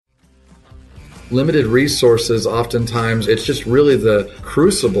limited resources, oftentimes it's just really the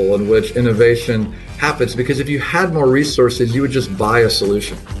crucible in which innovation happens. Because if you had more resources, you would just buy a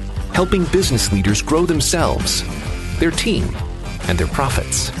solution. Helping business leaders grow themselves, their team, and their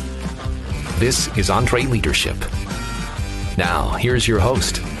profits. This is EntreLeadership. Now, here's your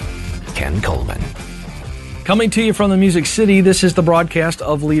host, Ken Coleman. Coming to you from the Music City, this is the broadcast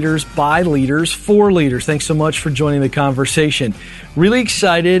of Leaders by Leaders for Leaders. Thanks so much for joining the conversation. Really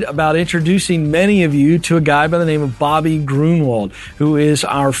excited about introducing many of you to a guy by the name of Bobby Gruenewald, who is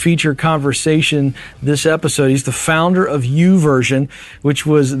our feature conversation this episode. He's the founder of YouVersion, which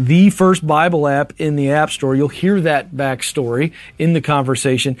was the first Bible app in the App Store. You'll hear that backstory in the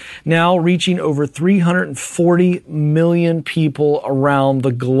conversation. Now reaching over 340 million people around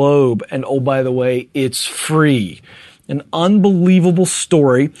the globe. And oh, by the way, it's free. An unbelievable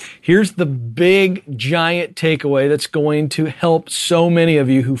story. Here's the big, giant takeaway that's going to help so many of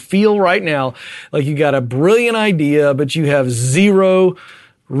you who feel right now like you got a brilliant idea, but you have zero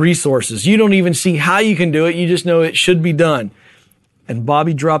resources. You don't even see how you can do it. You just know it should be done. And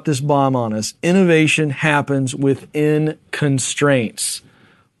Bobby dropped this bomb on us. Innovation happens within constraints.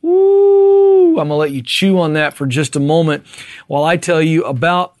 Woo! I'm going to let you chew on that for just a moment while I tell you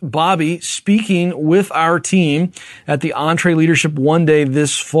about Bobby speaking with our team at the EntreLeadership One Day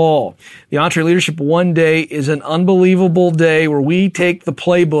this fall. The EntreLeadership One Day is an unbelievable day where we take the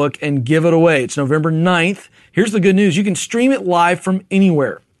playbook and give it away. It's November 9th. Here's the good news. You can stream it live from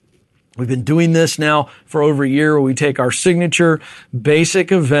anywhere. We've been doing this now for over a year where we take our signature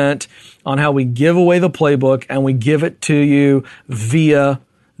basic event on how we give away the playbook and we give it to you via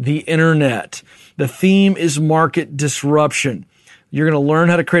the internet. The theme is market disruption. You're going to learn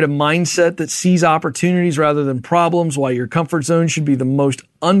how to create a mindset that sees opportunities rather than problems, why your comfort zone should be the most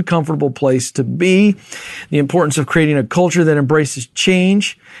uncomfortable place to be, the importance of creating a culture that embraces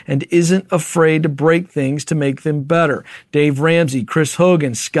change and isn't afraid to break things to make them better. Dave Ramsey, Chris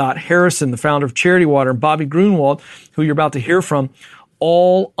Hogan, Scott Harrison, the founder of Charity Water, and Bobby Gruenewald, who you're about to hear from,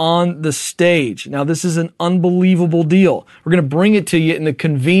 all on the stage. Now, this is an unbelievable deal. We're going to bring it to you in the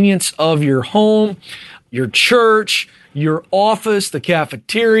convenience of your home, your church, your office, the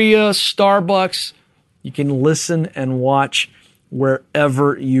cafeteria, Starbucks. You can listen and watch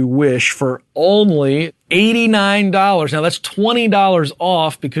wherever you wish for only $89. Now that's $20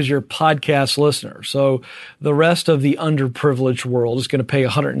 off because you're a podcast listener. So the rest of the underprivileged world is going to pay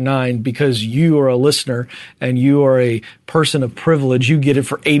 $109 because you are a listener and you are a person of privilege. You get it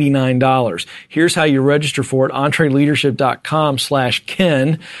for $89. Here's how you register for it.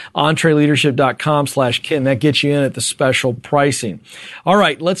 EntreLeadership.com/Ken. EntreLeadership.com/Ken. That gets you in at the special pricing. All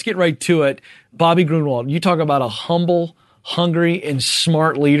right, let's get right to it. Bobby Gruenewald, you talk about a humble, hungry, and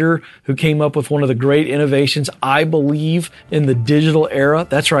smart leader who came up with one of the great innovations, I believe, in the digital era.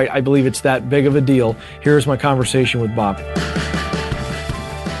 That's right. I believe it's that big of a deal. Here's my conversation with Bobby.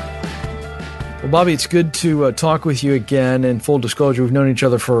 Well, Bobby, it's good to talk with you again. And full disclosure, we've known each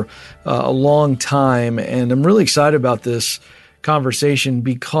other for a long time. And I'm really excited about this conversation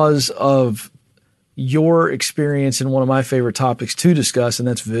because of your experience in one of my favorite topics to discuss, and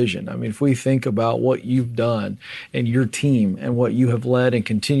that's vision. I mean, if we think about what you've done and your team and what you have led and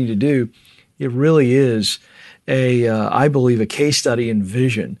continue to do, it really is I believe, a case study in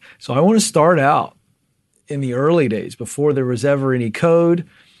vision. So I want to start out in the early days, before there was ever any code,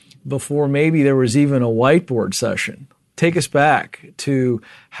 before maybe there was even a whiteboard session. Take us back to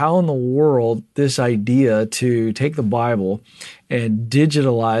how in the world this idea to take the Bible and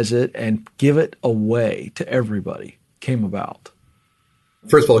digitalize it and give it away to everybody came about.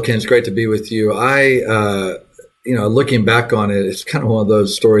 First of all, Ken, it's great to be with you. Looking back on it, it's kind of one of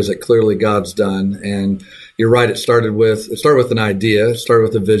those stories that clearly God's done. And you're right, it started with an idea, it started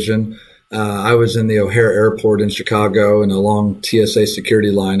with a vision. I was in the O'Hare Airport in Chicago in a long TSA security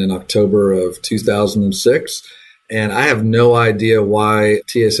line in October of 2006. And I have no idea why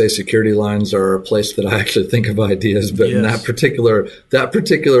TSA security lines are a place that I actually think of ideas, but yes. that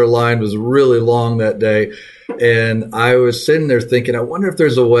particular line was really long that day. And I was sitting there thinking, I wonder if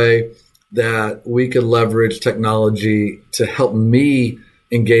there's a way that we could leverage technology to help me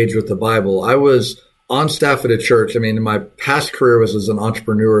engage with the Bible. I was on staff at a church. I mean, my past career was as an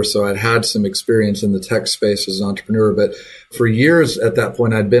entrepreneur, so I'd had some experience in the tech space as an entrepreneur. But for years at that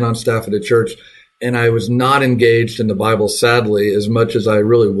point, I'd been on staff at a church, and I was not engaged in the Bible, sadly, as much as I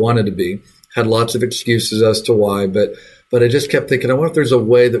really wanted to be. Had lots of excuses as to why, but I just kept thinking, I wonder if there's a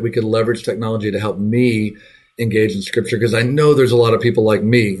way that we could leverage technology to help me engage in Scripture, because I know there's a lot of people like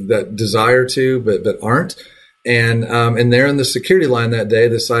me that desire to, but aren't. And there in the security line that day,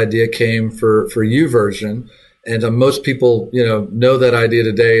 this idea came for YouVersion. And most people, know that idea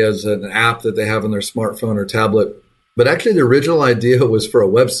today as an app that they have on their smartphone or tablet. But actually, the original idea was for a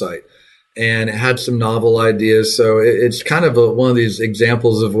website, and it had some novel ideas. So it's kind of one of these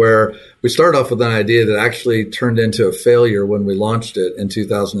examples of where we started off with an idea that actually turned into a failure when we launched it in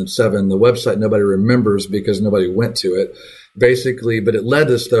 2007. The website nobody remembers because nobody went to it, basically. But it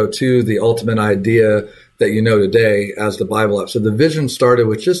led us, though, to the ultimate idea that you know today as the Bible app. So the vision started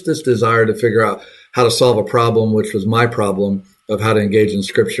with just this desire to figure out how to solve a problem, which was my problem of how to engage in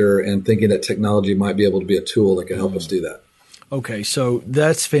Scripture, and thinking that technology might be able to be a tool that can help us do that. Okay, so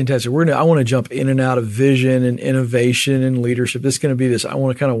that's fantastic. I want to jump in and out of vision and innovation and leadership. This is going to be this. I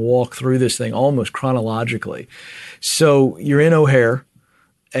want to kind of walk through this thing almost chronologically. So you're in O'Hare,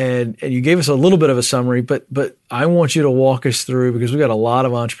 and you gave us a little bit of a summary, but I want you to walk us through, because we've got a lot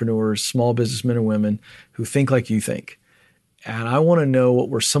of entrepreneurs, small businessmen and women who think like you think. And I want to know what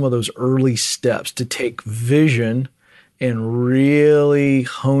were some of those early steps to take vision and really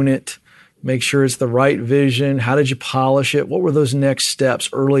hone it, make sure it's the right vision. How did you polish it? What were those next steps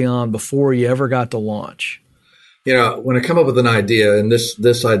early on before you ever got to launch? When I come up with an idea, and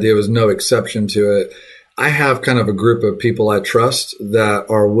this idea was no exception to it, I have kind of a group of people I trust that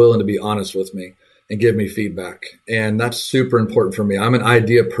are willing to be honest with me and give me feedback. And that's super important for me. I'm an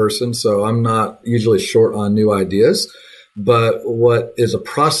idea person, so I'm not usually short on new ideas. But what is a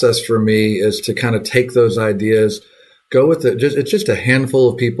process for me is to kind of take those ideas, go with it. It's just a handful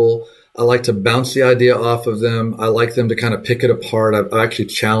of people. I like to bounce the idea off of them. I like them to kind of pick it apart. I actually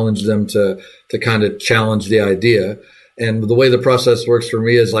challenge them to kind of challenge the idea. And the way the process works for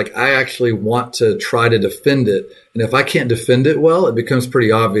me is like, I actually want to try to defend it. And if I can't defend it well, it becomes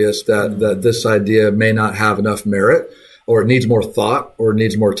pretty obvious that this idea may not have enough merit, or it needs more thought, or it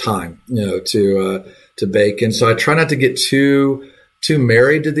needs more time, to bake. And so I try not to get too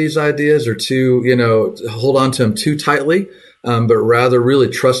married to these ideas, or hold on to them too tightly, but rather really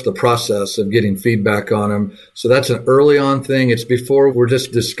trust the process of getting feedback on them. So that's an early on thing. It's before we're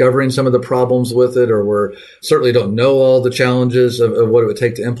just discovering some of the problems with it, or we're certainly don't know all the challenges of what it would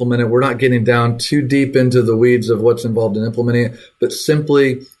take to implement it. We're not getting down too deep into the weeds of what's involved in implementing it, but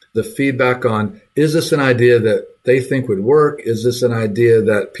simply the feedback on, is this an idea that they think would work? Is this an idea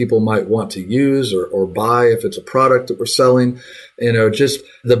that people might want to use or buy if it's a product that we're selling? Just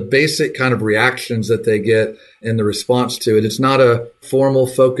the basic kind of reactions that they get in the response to it. It's not a formal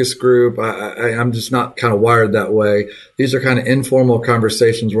focus group. I'm just not kind of wired that way. These are kind of informal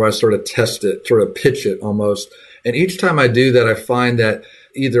conversations where I sort of test it, sort of pitch it almost. And each time I do that, I find that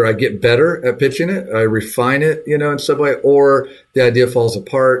either I get better at pitching it, I refine it, in some way, or the idea falls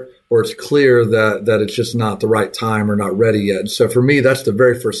apart, or it's clear that it's just not the right time or not ready yet. So for me, that's the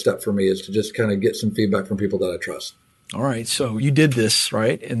very first step for me, is to just kind of get some feedback from people that I trust. All right. So you did this,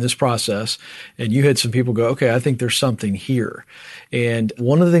 right, in this process, and you had some people go, okay, I think there's something here. And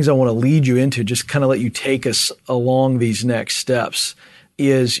one of the things I want to lead you into, just kind of let you take us along these next steps,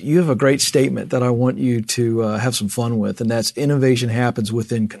 is you have a great statement that I want you to have some fun with, and that's innovation happens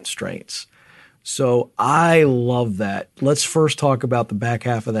within constraints. So I love that. Let's first talk about the back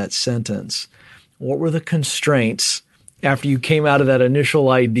half of that sentence. What were the constraints after you came out of that initial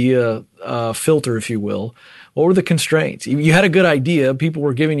idea filter, if you will? What were the constraints? You had a good idea. People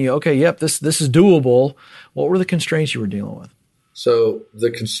were giving you, okay, yep, this is doable. What were the constraints you were dealing with? So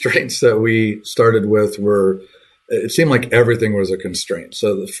the constraints that we started with it seemed like everything was a constraint.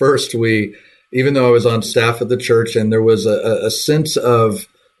 So the first, even though I was on staff at the church, and there was a sense of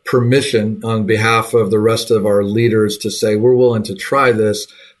permission on behalf of the rest of our leaders to say, we're willing to try this,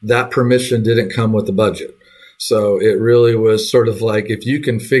 that permission didn't come with the budget. So it really was sort of like, if you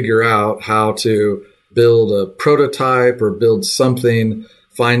can figure out how to build a prototype or build something,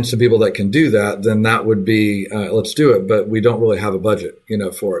 find some people that can do that, then that would be, let's do it. But we don't really have a budget,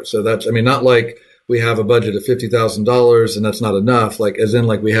 for it. So that's, not like we have a budget of $50,000 and that's not enough, as in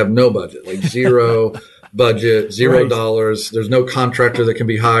we have no budget, zero budget, $0. Right. There's no contractor that can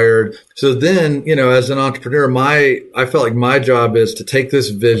be hired. So then, as an entrepreneur, I felt like my job is to take this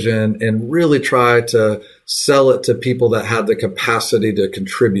vision and really try to sell it to people that had the capacity to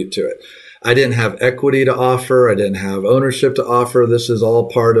contribute to it. I didn't have equity to offer. I didn't have ownership to offer. This is all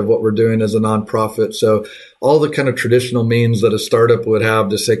part of what we're doing as a nonprofit. So all the kind of traditional means that a startup would have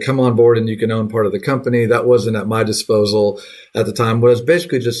to say, come on board and you can own part of the company, that wasn't at my disposal at the time. What I was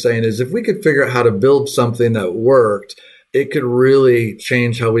basically just saying is, if we could figure out how to build something that worked, it could really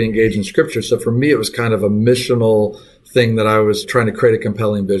change how we engage in Scripture. So for me, it was kind of a missional thing that I was trying to create a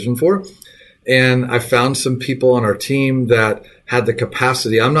compelling vision for. And I found some people on our team that had the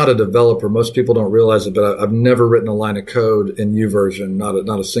capacity. I'm not a developer. Most people don't realize it, but I've never written a line of code in YouVersion,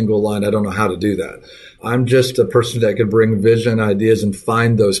 not a single line. I don't know how to do that. I'm just a person that could bring vision, ideas, and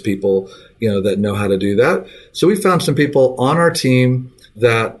find those people, that know how to do that. So we found some people on our team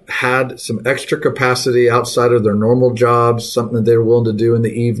that had some extra capacity outside of their normal jobs, something that they were willing to do in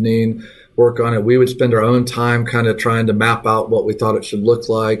the evening, work on it. We would spend our own time kind of trying to map out what we thought it should look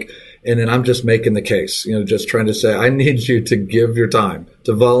like. And then I'm just making the case, just trying to say, I need you to give your time,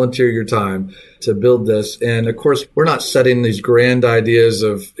 to volunteer your time to build this. And of course, we're not setting these grand ideas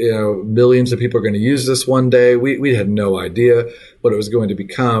of, millions of people are going to use this one day. We had no idea what it was going to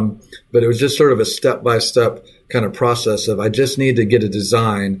become, but it was just sort of a step-by-step kind of process of, I just need to get a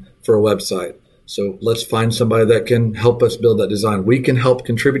design for a website. So let's find somebody that can help us build that design. We can help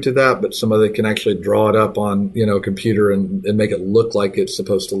contribute to that, but somebody that can actually draw it up on, a computer and make it look like it's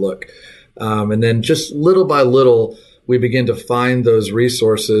supposed to look. And then just little by little, we begin to find those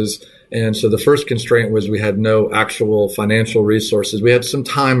resources. And so the first constraint was we had no actual financial resources. We had some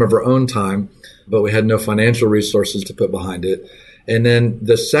time of our own time, but we had no financial resources to put behind it. And then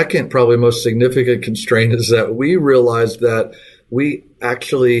the second, probably most significant constraint is that we realized that we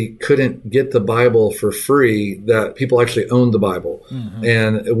actually couldn't get the Bible for free, that people actually owned the Bible. Mm-hmm.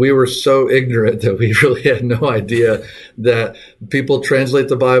 And we were so ignorant that we really had no idea that people translate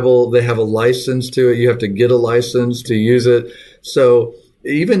the Bible. They have a license to it. You have to get a license to use it. So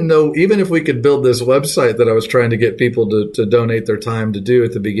even if we could build this website that I was trying to get people to donate their time to do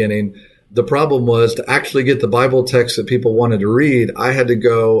at the beginning, the problem was to actually get the Bible text that people wanted to read. I had to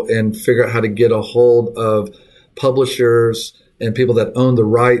go and figure out how to get a hold of publishers and people that own the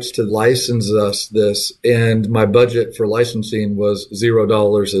rights to license us this. And my budget for licensing was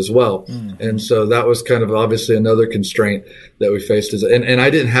 $0 as well. Mm-hmm. And so that was kind of obviously another constraint that we faced. And I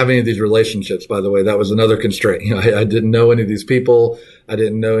didn't have any of these relationships, by the way. That was another constraint. I didn't know any of these people. I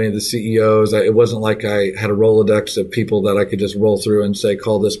didn't know any of the CEOs. It wasn't like I had a Rolodex of people that I could just roll through and say,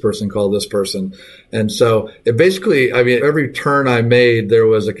 call this person, call this person. And so it basically, every turn I made, there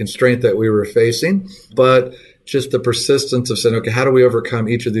was a constraint that we were facing, but just the persistence of saying, okay, how do we overcome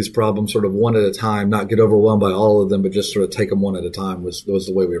each of these problems sort of one at a time, not get overwhelmed by all of them, but just sort of take them one at a time was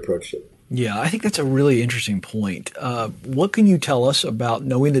the way we approached it. Yeah, I think that's a really interesting point. What can you tell us about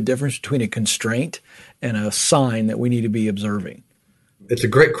knowing the difference between a constraint and a sign that we need to be observing? It's a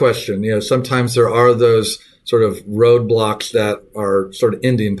great question. Sometimes there are those sort of roadblocks that are sort of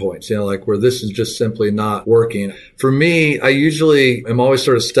ending points, like where this is just simply not working. For me, I usually am always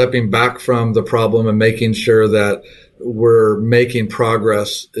sort of stepping back from the problem and making sure that we're making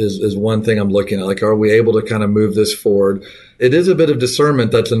progress is one thing I'm looking at. Like, are we able to kind of move this forward? It is a bit of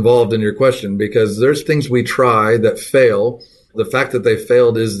discernment that's involved in your question, because there's things we try that fail. The fact that they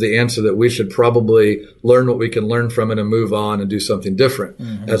failed is the answer that we should probably learn what we can learn from it and move on and do something different,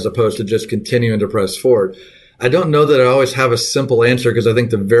 mm-hmm. as opposed to just continuing to press forward. I don't know that I always have a simple answer, because I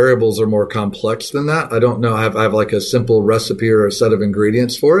think the variables are more complex than that. I don't know. I have like a simple recipe or a set of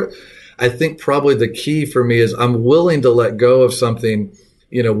ingredients for it. I think probably the key for me is I'm willing to let go of something,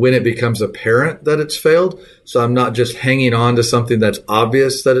 when it becomes apparent that it's failed. So I'm not just hanging on to something that's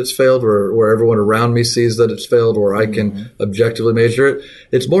obvious that it's failed, where everyone around me sees that it's failed, or I can mm-hmm. objectively measure it.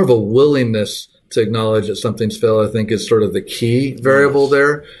 It's more of a willingness to acknowledge that something's failed, I think, is sort of the key variable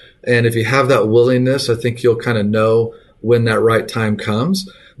there. And if you have that willingness, I think you'll kind of know when that right time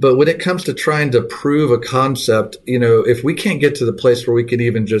comes. But when it comes to trying to prove a concept, if we can't get to the place where we can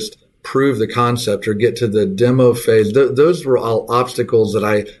even just prove the concept or get to the demo phase, those were all obstacles that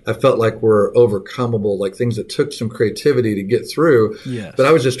I felt like were overcomable, like things that took some creativity to get through. Yes. But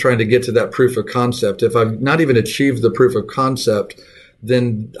I was just trying to get to that proof of concept. If I've not even achieved the proof of concept,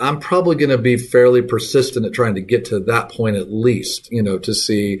 then I'm probably going to be fairly persistent at trying to get to that point at least, to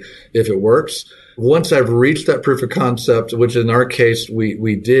see if it works. Once I've reached that proof of concept, which in our case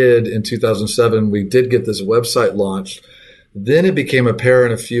we did in 2007, we did get this website launched. Then it became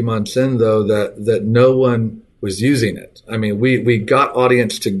apparent a few months in, though, that no one was using it. We got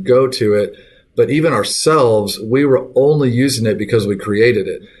audience to go to it, but even ourselves, we were only using it because we created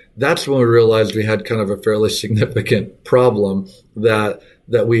it. That's when we realized we had kind of a fairly significant problem, that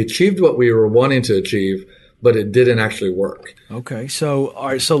we achieved what we were wanting to achieve, but it didn't actually work. Okay. So, all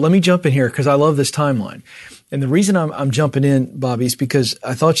right. So let me jump in here, because I love this timeline. And the reason I'm jumping in, Bobby, is because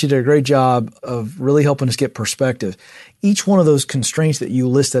I thought you did a great job of really helping us get perspective. Each one of those constraints that you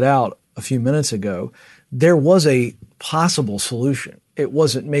listed out a few minutes ago, there was a possible solution. It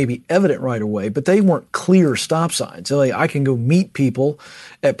wasn't maybe evident right away, but they weren't clear stop signs. So I can go meet people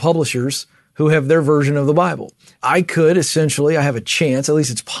at publishers who have their version of the Bible. I have a chance, at least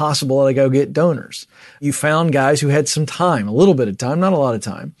it's possible, that I go get donors. You found guys who had some time, a little bit of time, not a lot of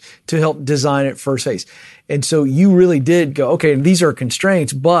time, to help design it first phase. And so you really did go, okay, these are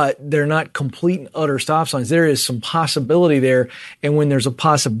constraints, but they're not complete and utter stop signs. There is some possibility there. And when there's a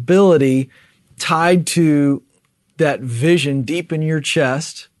possibility tied to that vision deep in your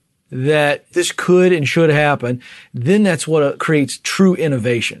chest that this could and should happen, then that's what creates true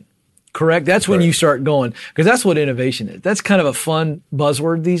innovation. Correct? That's when you start going, because that's what innovation is. That's kind of a fun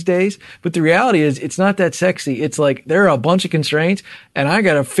buzzword these days. But the reality is it's not that sexy. It's like there are a bunch of constraints and I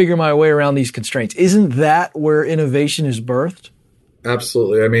got to figure my way around these constraints. Isn't that where innovation is birthed?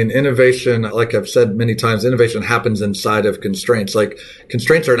 Absolutely. I mean, innovation, like I've said many times, innovation happens inside of constraints. Like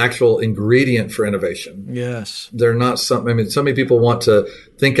constraints are an actual ingredient for innovation. Yes. They're not something, I mean, so many people want to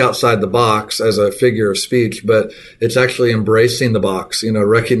think outside the box as a figure of speech, but it's actually embracing the box,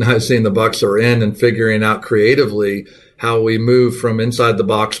 recognizing the box we're in and figuring out creatively how we move from inside the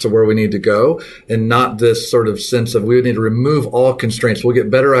box to where we need to go, and not this sort of sense of we need to remove all constraints. We'll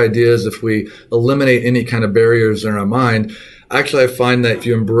get better ideas if we eliminate any kind of barriers in our mind. Actually, I find that if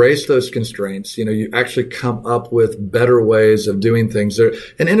you embrace those constraints, you actually come up with better ways of doing things.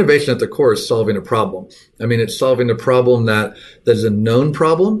 And innovation at the core is solving a problem. I mean, it's solving a problem that is a known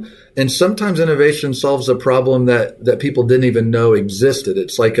problem. And sometimes innovation solves a problem that people didn't even know existed.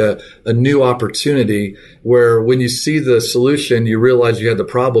 It's like a new opportunity where when you see the solution, you realize you had the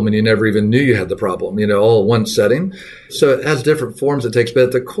problem and you never even knew you had the problem, all in one setting. So it has different forms it takes, but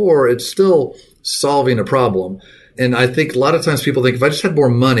at the core, it's still solving a problem. And I think a lot of times people think if I just had more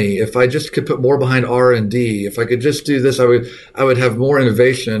money, if I just could put more behind R&D, if I could just do this, I would have more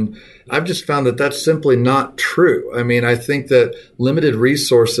innovation. I've just found that that's simply not true. I mean, I think that limited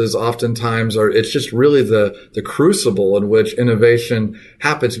resources oftentimes it's just really the crucible in which innovation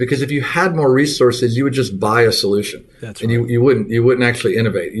happens. Because if you had more resources, you would just buy a solution. That's and right. you wouldn't actually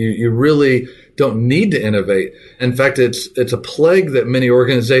innovate. You really don't need to innovate. In fact, it's a plague that many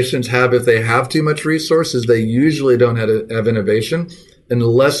organizations have. If they have too much resources, they usually don't have innovation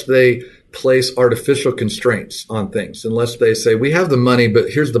unless they place artificial constraints on things, unless they say, we have the money, but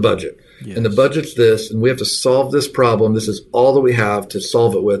here's the budget. Yes. And the budget's this, and we have to solve this problem. This is all that we have to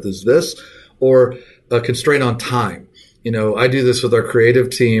solve it with is this, or a constraint on time. I do this with our creative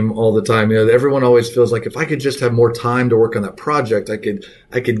team all the time. Everyone always feels like if I could just have more time to work on that project, I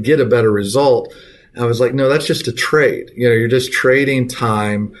could get a better result. And I was like, no, that's just a trade. You're just trading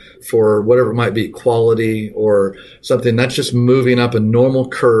time for whatever it might be, quality or something. That's just moving up a normal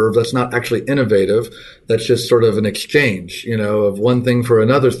curve. That's not actually innovative. That's just sort of an exchange, of one thing for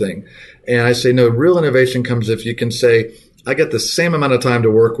another thing. And I say, no, real innovation comes if you can say, I get the same amount of time to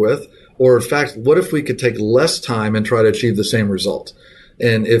work with. Or in fact, what if we could take less time and try to achieve the same result?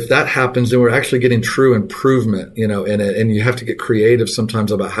 And if that happens, then we're actually getting true improvement, in it. And you have to get creative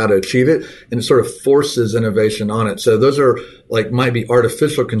sometimes about how to achieve it. And it sort of forces innovation on it. So those are might be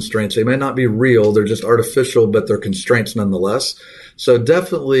artificial constraints. They might not be real. They're just artificial, but they're constraints nonetheless. So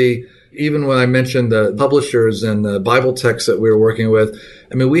definitely, even when I mentioned the publishers and the Bible texts that we were working with,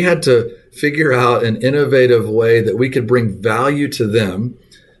 I mean, we had to figure out an innovative way that we could bring value to them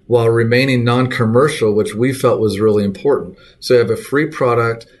while remaining non-commercial, which we felt was really important. So you have a free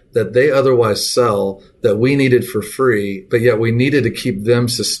product that they otherwise sell that we needed for free, but yet we needed to keep them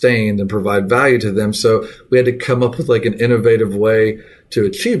sustained and provide value to them. So we had to come up with an innovative way to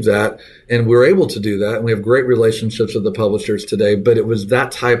achieve that. And we were able to do that. And we have great relationships with the publishers today, but it was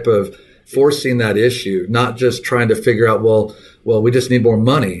that type of forcing that issue, not just trying to figure out, well, we just need more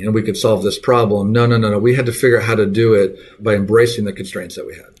money and we could solve this problem. No. We had to figure out how to do it by embracing the constraints that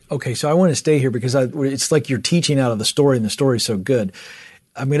we had. Okay, so I want to stay here because it's like you're teaching out of the story, and the story is so good.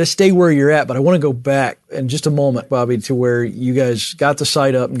 I'm going to stay where you're at, but I want to go back in just a moment, Bobby, to where you guys got the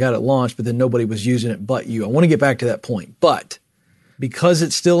site up and got it launched, but then nobody was using it but you. I want to get back to that point. But because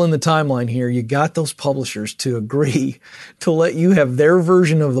it's still in the timeline here, you got those publishers to agree to let you have their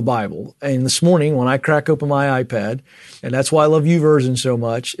version of the Bible. And this morning, when I crack open my iPad, and that's why I love YouVersion so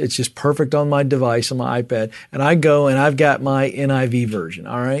much, it's just perfect on my device, on my iPad, and I go and I've got my NIV version,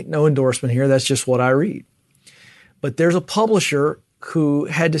 all right? No endorsement here. That's just what I read. But there's a publisher who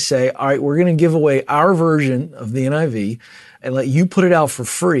had to say, all right, we're going to give away our version of the NIV and let you put it out for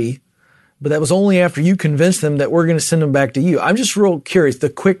free. But that was only after you convinced them that we're going to send them back to you. I'm just real curious, the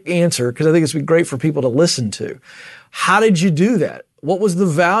quick answer, because I think it's been great for people to listen to. How did you do that? What was the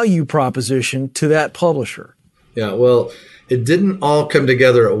value proposition to that publisher? Yeah, well, it didn't all come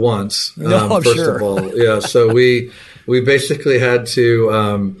together at once. No, I'm first sure. of all, yeah. So we basically had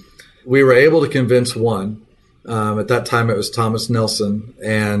to. We were able to convince one, At that time, it was Thomas Nelson,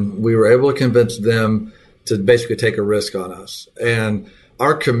 and we were able to convince them to basically take a risk on us. And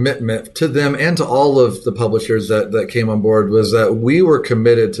our commitment to them and to all of the publishers that came on board was that we were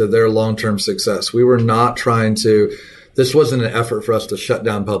committed to their long-term success. We were not trying to, this wasn't an effort for us to shut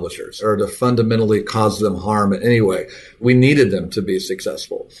down publishers or to fundamentally cause them harm in any way. We needed them to be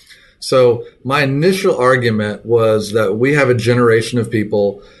successful. So my initial argument was that we have a generation of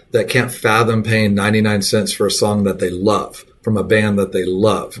people that can't fathom paying 99 cents for a song that they love from a band that they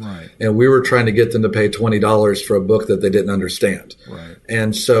love. Right. And we were trying to get them to pay $20 for a book that they didn't understand. Right.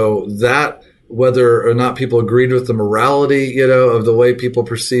 And so that, whether or not people agreed with the morality, of the way people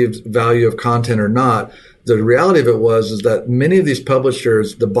perceived value of content or not, the reality of it is that many of these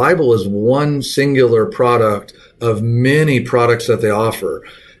publishers, the Bible is one singular product of many products that they offer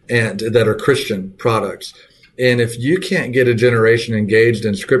and that are Christian products. And if you can't get a generation engaged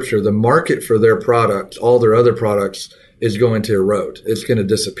in Scripture, the market for their product, all their other products, is going to erode. It's going to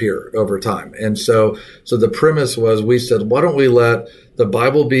disappear over time. And so the premise was, we said, why don't we let the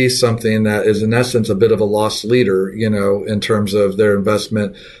Bible be something that is in essence a bit of a lost leader, in terms of their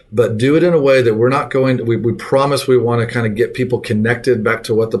investment, but do it in a way that we're not going, we promise we want to kind of get people connected back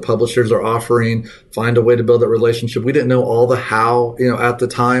to what the publishers are offering, find a way to build that relationship. We didn't know all the how, at the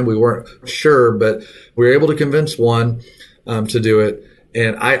time. We weren't sure, but we were able to convince one to do it.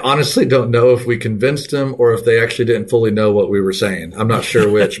 And I honestly don't know if we convinced them or if they actually didn't fully know what we were saying. I'm not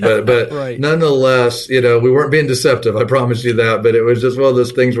sure which, but right. Nonetheless, we weren't being deceptive. I promise you that. But it was just one of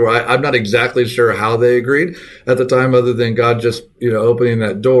those things where I'm not exactly sure how they agreed at the time, other than God just, opening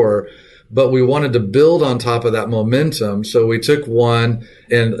that door. But we wanted to build on top of that momentum. So we took one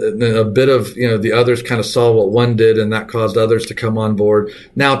and a bit of, the others kind of saw what one did, and that caused others to come on board.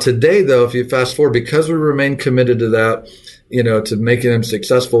 Now today, though, if you fast forward, because we remain committed to that, to making them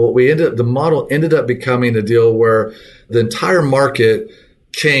successful, the model ended up becoming a deal where the entire market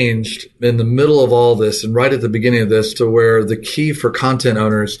changed in the middle of all this and right at the beginning of this, to where the key for content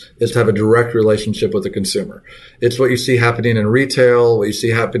owners is to have a direct relationship with the consumer. It's what you see happening in retail, what you see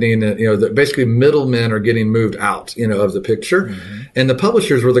happening in, that basically middlemen are getting moved out, of the picture. Mm-hmm. And the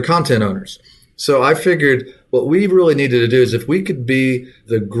publishers were the content owners. So I figured what we really needed to do is, if we could be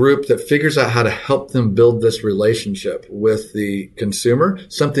the group that figures out how to help them build this relationship with the consumer,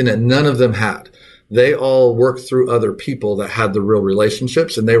 something that none of them had. They all worked through other people that had the real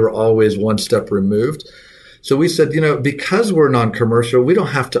relationships, and they were always one step removed. So we said, because we're non-commercial, we don't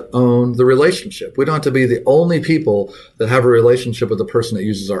have to own the relationship. We don't have to be the only people that have a relationship with the person that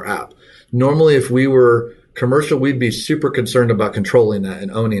uses our app. Normally, if we were commercial, we'd be super concerned about controlling that and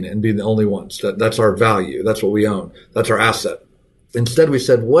owning it and being the only ones. That's our value. That's what we own. That's our asset. Instead, we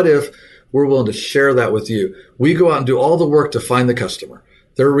said, what if we're willing to share that with you? We go out and do all the work to find the customer.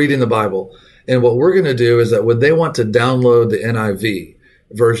 They're reading the Bible. And what we're going to do is that when they want to download the NIV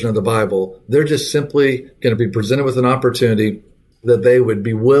version of the Bible, they're just simply going to be presented with an opportunity that they would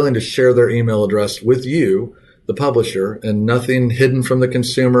be willing to share their email address with you, the publisher, and nothing hidden from the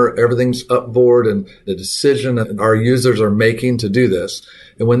consumer. Everything's upboard, and the decision that our users are making to do this.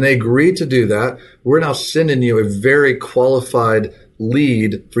 And when they agree to do that, we're now sending you a very qualified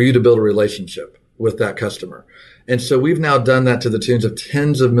lead for you to build a relationship with that customer. And so we've now done that to the tunes of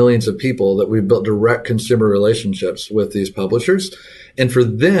tens of millions of people, that we've built direct consumer relationships with these publishers. And for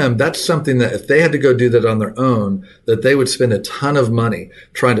them, that's something that if they had to go do that on their own, that they would spend a ton of money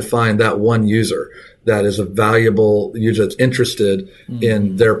trying to find that one user that is a valuable user that's interested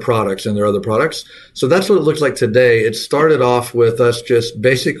in their products and their other products. So that's what it looks like today. It started off with us just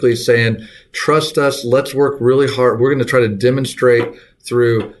basically saying, trust us, let's work really hard. We're going to try to demonstrate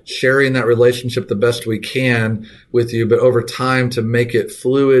through sharing that relationship the best we can with you, but over time, to make it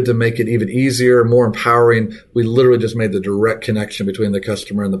fluid, to make it even easier, more empowering, we literally just made the direct connection between the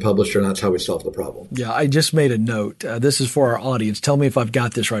customer and the publisher, and that's how we solved the problem. Yeah, I just made a note. This is for our audience. Tell me if I've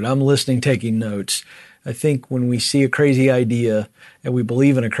got this right. I'm listening, taking notes. I think when we see a crazy idea and we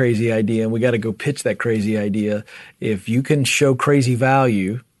believe in a crazy idea and we got to go pitch that crazy idea, if you can show crazy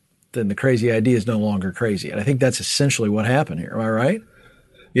value, then the crazy idea is no longer crazy. And I think that's essentially what happened here. Am I right?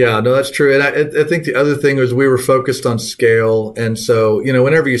 Yeah, no, that's true. And I think the other thing was we were focused on scale. And so,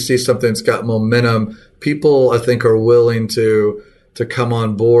 whenever you see something that's got momentum, people, I think, are willing to come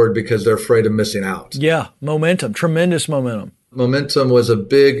on board because they're afraid of missing out. Yeah, momentum, tremendous momentum. Momentum was a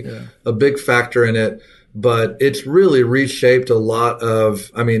big factor in it, but it's really reshaped a lot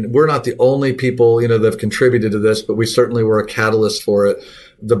of, we're not the only people, that have contributed to this, but we certainly were a catalyst for it.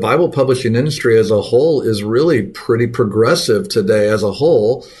 the Bible publishing industry as a whole is really pretty progressive today as a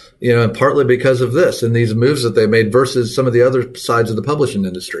whole, and partly because of this and these moves that they made versus some of the other sides of the publishing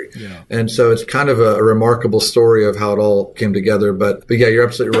industry. Yeah. And so it's kind of a remarkable story of how it all came together. But yeah, you're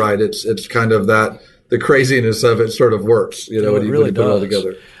absolutely right. It's kind of that the craziness of it sort of works, when you put it all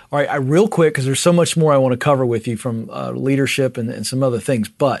together. All right, real quick, because there's so much more I want to cover with you from leadership and some other things.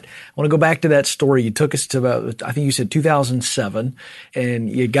 But I want to go back to that story. You took us to about, I think you said 2007, and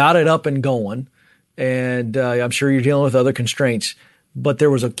you got it up and going. And I'm sure you're dealing with other constraints. But there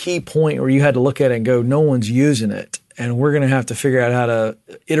was a key point where you had to look at it and go, no one's using it. And we're going to have to figure out how to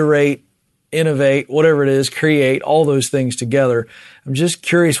iterate, innovate, whatever it is, create all those things together. I'm just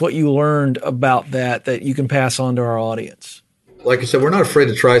curious what you learned about that you can pass on to our audience. Like I said, we're not afraid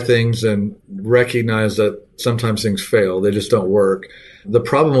to try things and recognize that sometimes things fail. They just don't work. The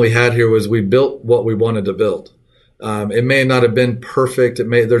problem we had here was we built what we wanted to build. It may not have been perfect.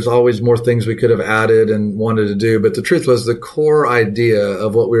 There's always more things we could have added and wanted to do. But the truth was the core idea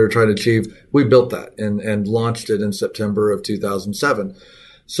of what we were trying to achieve, we built that and launched it in September of 2007.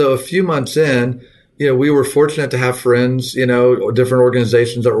 So a few months in, we were fortunate to have friends, different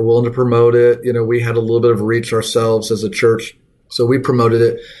organizations that were willing to promote it. We had a little bit of reach ourselves as a church. So we promoted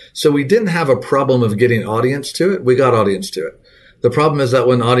it. So we didn't have a problem of getting audience to it. We got audience to it. The problem is that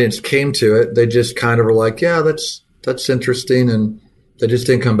when the audience came to it, they just kind of were like, yeah, that's interesting. And they just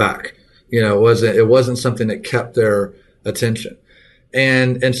didn't come back. It wasn't something that kept their attention.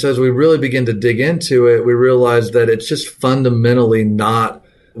 And so as we really begin to dig into it, we realized that it's just fundamentally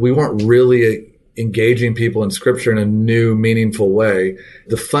we weren't really engaging people in scripture in a new, meaningful way.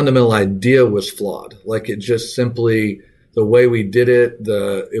 The fundamental idea was flawed. Like it just simply, the way we did it,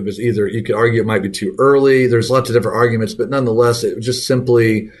 it was either, you could argue it might be too early. There's lots of different arguments, but nonetheless, it just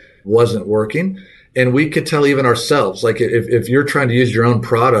simply wasn't working. And we could tell even ourselves, like if you're trying to use your own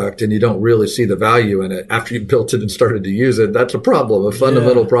product and you don't really see the value in it after you built it and started to use it, that's a problem, a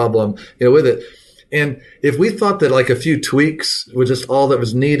fundamental problem, with it. And if we thought that like a few tweaks was just all that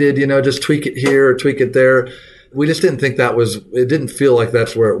was needed, just tweak it here or tweak it there, we just didn't think it didn't feel like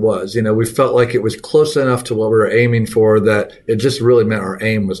that's where it was. We felt like it was close enough to what we were aiming for that it just really meant our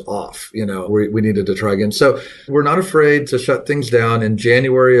aim was off. We needed to try again. So we're not afraid to shut things down. In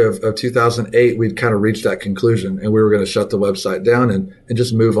January of 2008, we'd kind of reached that conclusion and we were going to shut the website down and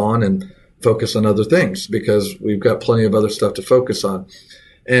just move on and focus on other things because we've got plenty of other stuff to focus on.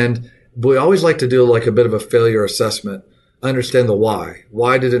 And we always like to do like a bit of a failure assessment, understand the why.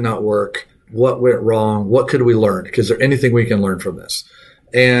 Why did it not work? What went wrong? What could we learn? Is there anything we can learn from this?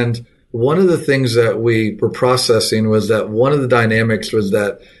 And one of the things that we were processing was that one of the dynamics was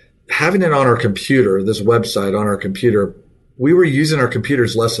that having it on our computer, this website on our computer, we were using our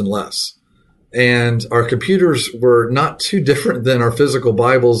computers less and less. And our computers were not too different than our physical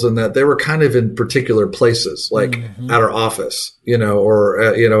Bibles in that they were kind of in particular places, like at our office, or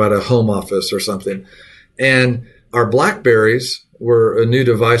at a home office or something. And our BlackBerries were a new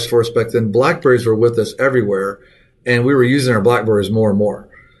device for us back then. BlackBerries were with us everywhere, and we were using our BlackBerries more and more.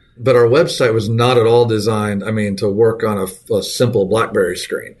 But our website was not at all designed, to work on a simple BlackBerry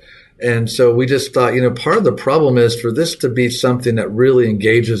screen. And so we just thought, part of the problem is for this to be something that really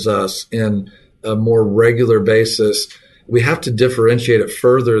engages us in a more regular basis, we have to differentiate it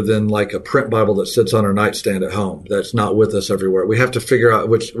further than like a print Bible that sits on our nightstand at home that's not with us everywhere. We have to figure out,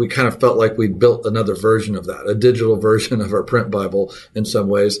 which we kind of felt like we built another version of that, a digital version of our print Bible in some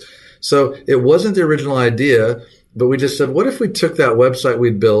ways. So it wasn't the original idea, but we just said, what if we took that website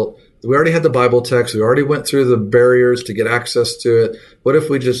we'd built? We already had the Bible text. We already went through the barriers to get access to it. What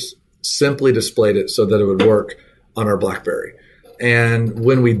if we just simply displayed it so that it would work on our BlackBerry? And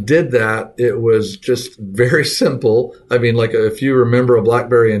when we did that, it was just very simple. If you remember a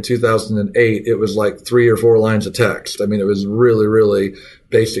BlackBerry in 2008, it was like 3 or 4 lines of text. It was really, really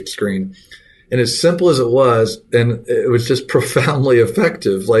basic screen. And as simple as it was, and it was just profoundly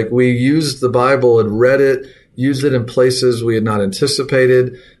effective. Like we used the Bible and read it, used it in places we had not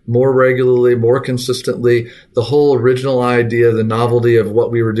anticipated, more regularly, more consistently. The whole original idea, the novelty of what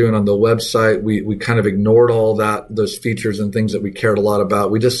we were doing on the website, we kind of ignored all those features and things that we cared a lot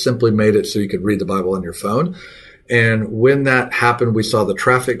about. We just simply made it so you could read the Bible on your phone. And when that happened, we saw the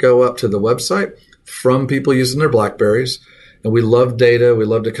traffic go up to the website from people using their BlackBerries. And we loved data. We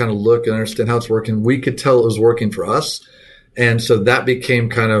loved to kind of look and understand how it's working. We could tell it was working for us. And so that became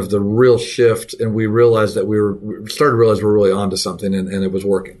kind of the real shift. And we realized that we started to realize we're really onto something and it was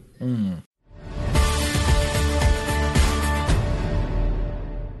working. Mm.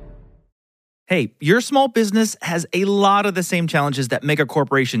 Hey, your small business has a lot of the same challenges that mega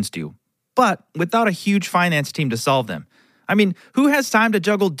corporations do, but without a huge finance team to solve them. I mean, who has time to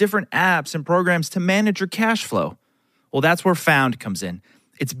juggle different apps and programs to manage your cash flow? Well, that's where Found comes in.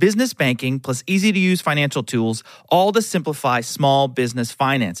 It's business banking plus easy-to-use financial tools, all to simplify small business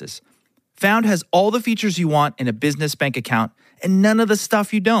finances. Found has all the features you want in a business bank account and none of the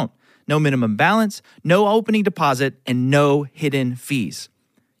stuff you don't. No minimum balance, no opening deposit, and no hidden fees.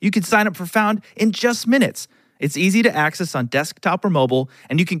 You can sign up for Found in just minutes. It's easy to access on desktop or mobile,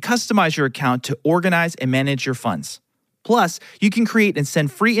 and you can customize your account to organize and manage your funds. Plus, you can create and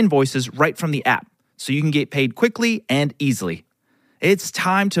send free invoices right from the app, so you can get paid quickly and easily. It's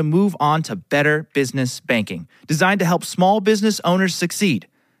time to move on to better business banking, designed to help small business owners succeed.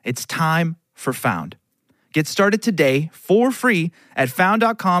 It's time for Found. Get started today for free at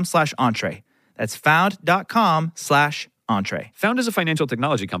found.com/entree. That's found.com/entree. Found is a financial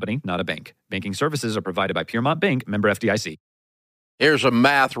technology company, not a bank. Banking services are provided by Piermont Bank, member FDIC. Here's a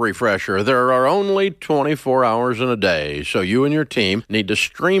math refresher. There are only 24 hours in a day, so you and your team need to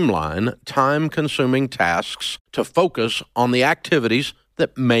streamline time-consuming tasks to focus on the activities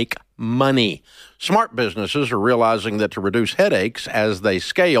that make money. Smart businesses are realizing that to reduce headaches as they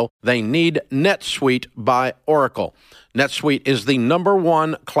scale, they need NetSuite by Oracle. NetSuite is the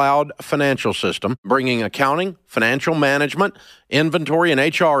 #1 cloud financial system, bringing accounting, financial management, inventory, and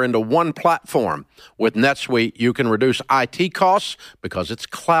HR into one platform. With NetSuite, you can reduce IT costs because it's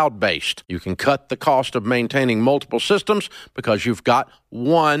cloud-based. You can cut the cost of maintaining multiple systems because you've got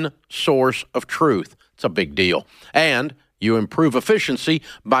one source of truth. It's a big deal. And you improve efficiency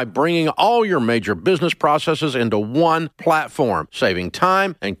by bringing all your major business processes into one platform, saving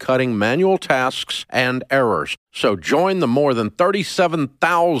time and cutting manual tasks and errors. So join the more than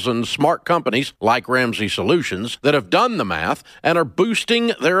 37,000 smart companies like Ramsey Solutions that have done the math and are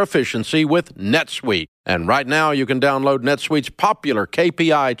boosting their efficiency with NetSuite. And right now you can download NetSuite's popular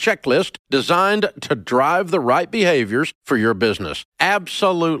KPI checklist designed to drive the right behaviors for your business.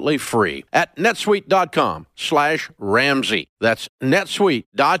 Absolutely free at netsuite.com/Ramsey. That's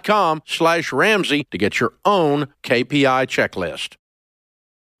netsuite.com/Ramsey to get your own KPI checklist.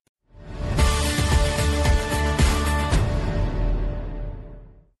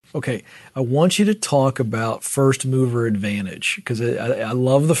 Okay, I want you to talk about first mover advantage because I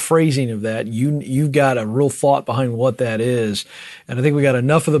love the phrasing of that. You've got a real thought behind what that is, and I think we got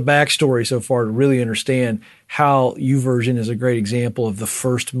enough of the backstory so far to really understand how YouVersion is a great example of the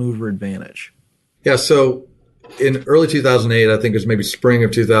first mover advantage. Yeah, so in early 2008, I think it was maybe spring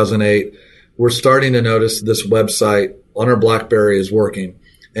of 2008, we're starting to notice this website on our BlackBerry is working.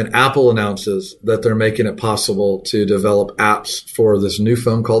 And Apple announces that they're making it possible to develop apps for this new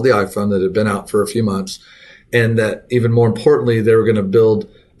phone called the iPhone that had been out for a few months. And that even more importantly, they were going to build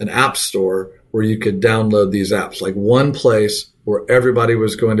an app store where you could download these apps, like one place where everybody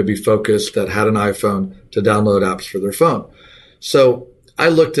was going to be focused that had an iPhone to download apps for their phone. So I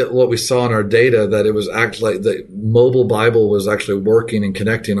looked at what we saw in our data that it was actually the mobile Bible was actually working and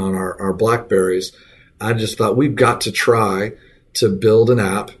connecting on our BlackBerries. I just thought we've got to try to build an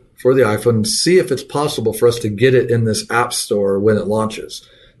app for the iPhone and see if it's possible for us to get it in this app store when it launches.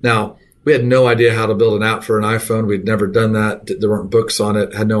 Now, we had no idea how to build an app for an iPhone. We'd never done that. There weren't books on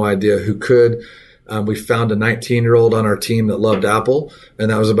it. Had no idea who could. We found a 19-year-old on our team that loved Apple,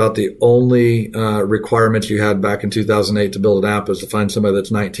 and that was about the only requirements you had back in 2008 to build an app was to find somebody that's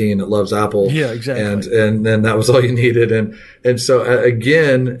 19 that loves Apple. Yeah, exactly. And then that was all you needed. And so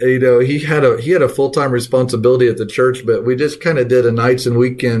again, he had a full-time responsibility at the church, but we just kind of did a nights and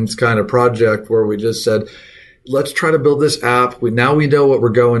weekends kind of project where we just said, let's try to build this app. Now we know what we're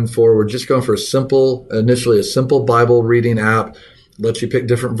going for. We're just going for initially a simple Bible reading app. Lets you pick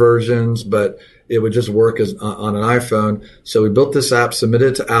different versions, but it would just work as on an iPhone. So we built this app, submitted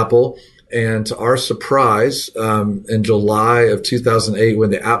it to Apple, and to our surprise, in July of 2008, when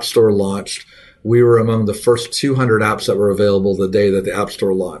the App Store launched, we were among the first 200 apps that were available the day that the App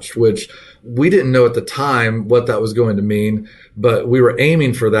Store launched, which we didn't know at the time what that was going to mean, but we were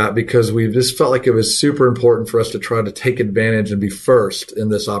aiming for that because we just felt like it was super important for us to try to take advantage and be first in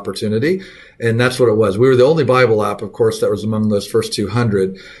this opportunity. And that's what it was. We were the only Bible app, of course, that was among those first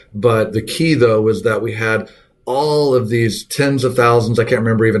 200. But the key, though, was that we had all of these tens of thousands. I can't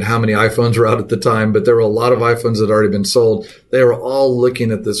remember even how many iPhones were out at the time, but there were a lot of iPhones that had already been sold. They were all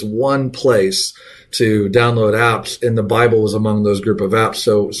looking at this one place to download apps, and the Bible was among those group of apps.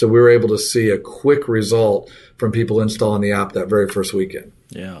 So we were able to see a quick result from people installing the app that very first weekend.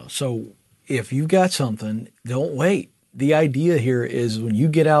 Yeah. So if you've got something, don't wait. The idea here is when you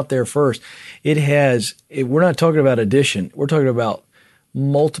get out there first, we're not talking about addition. We're talking about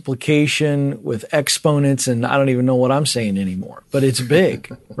multiplication with exponents, and I don't even know what I'm saying anymore, but it's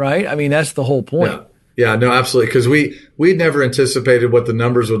big, right? I mean, that's the whole point. Yeah, no, absolutely. Because we never anticipated what the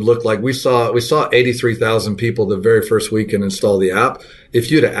numbers would look like. We saw 83,000 people the very first weekend install the app.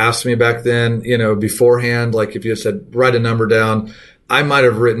 If you'd have asked me back then, beforehand, like if you had said, write a number down, I might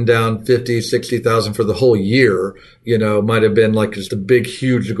have written down 50, 60,000 for the whole year, might have been like just a big,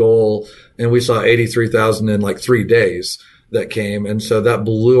 huge goal. And we saw 83,000 in like 3 days that came. And so that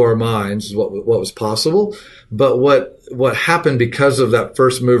blew our minds what was possible. But what happened because of that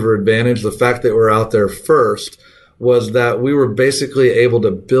first mover advantage, the fact that we're out there first, was that we were basically able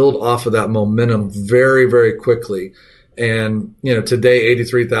to build off of that momentum very, very quickly. And, today,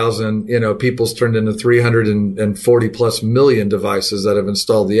 83,000, people's turned into 340 plus million devices that have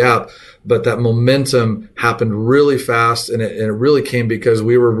installed the app. But that momentum happened really fast. And it really came because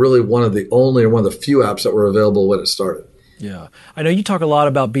we were really one of the few apps that were available when it started. Yeah. I know you talk a lot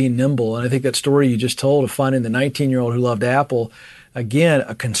about being nimble, and I think that story you just told of finding the 19-year-old who loved Apple, again,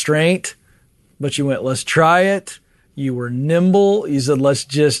 a constraint, but you went, let's try it. You were nimble. You said, let's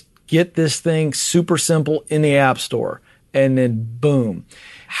just get this thing super simple in the App Store, and then boom.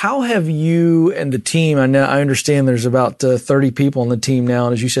 How have you and the team, I understand there's about 30 people on the team now,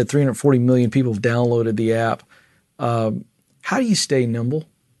 and as you said, 340 million people have downloaded the app. How do you stay nimble?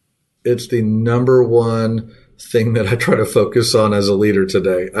 It's the number one thing that I try to focus on as a leader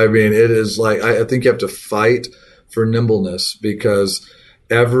today. I mean, it is like, I think you have to fight for nimbleness, because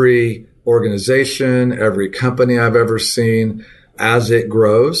every organization, every company I've ever seen, as it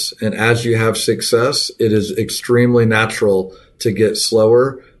grows and as you have success, it is extremely natural to get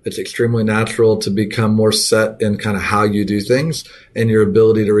slower. It's extremely natural to become more set in kind of how you do things, and your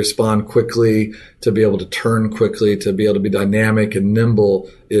ability to respond quickly, to be able to turn quickly, to be able to be dynamic and nimble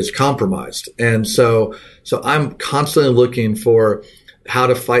is compromised. And so I'm constantly looking for how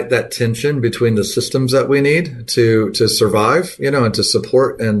to fight that tension between the systems that we need to survive, and to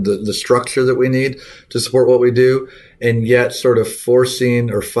support, and the structure that we need to support what we do, and yet sort of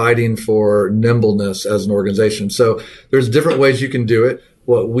forcing or fighting for nimbleness as an organization. So there's different ways you can do it.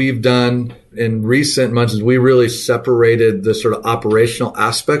 What we've done in recent months is we really separated the sort of operational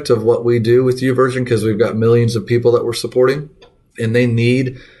aspect of what we do with YouVersion, because we've got millions of people that we're supporting, and they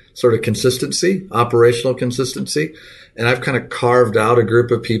need sort of consistency, operational consistency. And I've kind of carved out a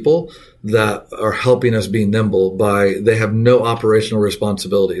group of people that are helping us be nimble they have no operational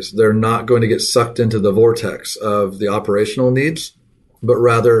responsibilities. They're not going to get sucked into the vortex of the operational needs, but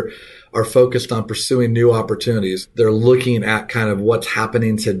rather are focused on pursuing new opportunities. They're looking at kind of what's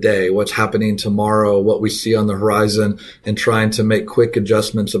happening today, what's happening tomorrow, what we see on the horizon, and trying to make quick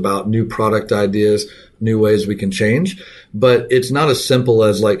adjustments about new product ideas, new ways we can change. But it's not as simple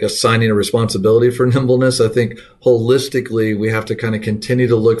as like assigning a responsibility for nimbleness. I think holistically, we have to kind of continue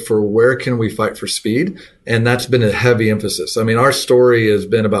to look for where can we fight for speed. And that's been a heavy emphasis. I mean, our story has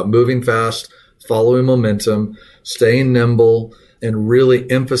been about moving fast, following momentum, staying nimble, and really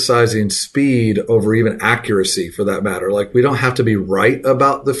emphasizing speed over even accuracy, for that matter. Like, we don't have to be right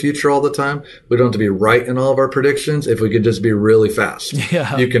about the future all the time. We don't have to be right in all of our predictions if we could just be really fast.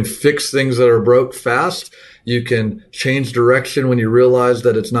 Yeah. You can fix things that are broke fast. You can change direction when you realize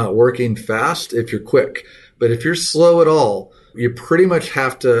that it's not working fast if you're quick. But if you're slow at all, you pretty much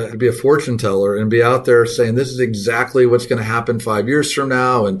have to be a fortune teller and be out there saying, this is exactly what's going to happen 5 years from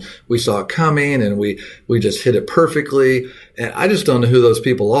now. And we saw it coming, and we just hit it perfectly. And I just don't know who those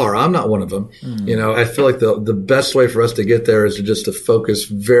people are. I'm not one of them. I feel like the best way for us to get there is to focus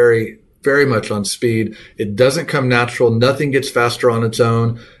very, very much on speed. It doesn't come natural. Nothing gets faster on its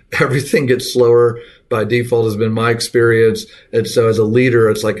own. Everything gets slower by default, has been my experience. And so as a leader,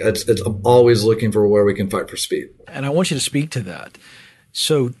 it's I'm always looking for where we can fight for speed. And I want you to speak to that.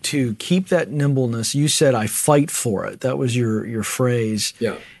 So to keep that nimbleness, you said, I fight for it. That was your phrase.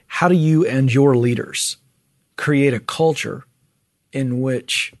 Yeah. How do you and your leaders create a culture in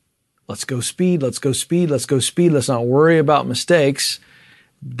which let's go speed, let's go speed, let's go speed, let's not worry about mistakes?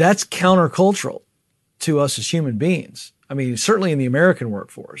 That's countercultural to us as human beings. I mean, certainly in the American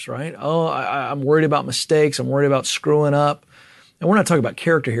workforce, right? Oh, I'm worried about mistakes. I'm worried about screwing up. And we're not talking about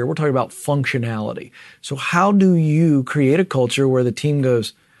character here. We're talking about functionality. So how do you create a culture where the team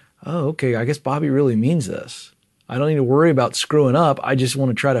goes, oh, okay, I guess Bobby really means this. I don't need to worry about screwing up. I just want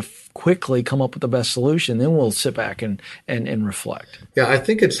to try to quickly come up with the best solution. Then we'll sit back and reflect. Yeah, I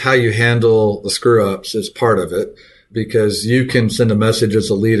think it's how you handle the screw-ups is part of it, because you can send a message as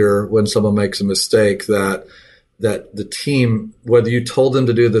a leader when someone makes a mistake that the team, whether you told them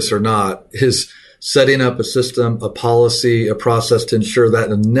to do this or not, is setting up a system, a policy, a process to ensure that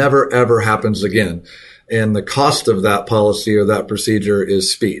it never, ever happens again. And the cost of that policy or that procedure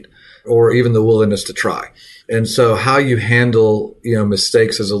is speed, or even the willingness to try. And so how you handle,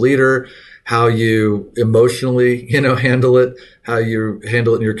 mistakes as a leader, how you emotionally, handle it, how you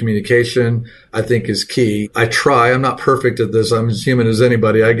handle it in your communication, I think is key. I'm not perfect at this. I'm as human as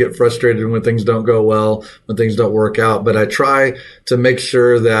anybody. I get frustrated when things don't go well, when things don't work out, but I try to make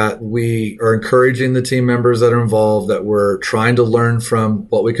sure that we are encouraging the team members that are involved, that we're trying to learn from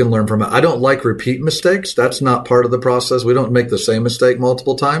what we can learn from it. I don't like repeat mistakes. That's not part of the process. We don't make the same mistake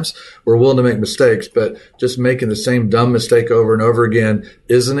multiple times. We're willing to make mistakes, but just making the same dumb mistake over and over again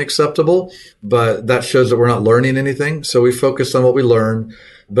isn't acceptable, but that shows that we're not learning anything. So we focus on what we learn,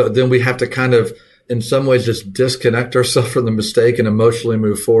 but then we have to kind of, in some ways, just disconnect ourselves from the mistake and emotionally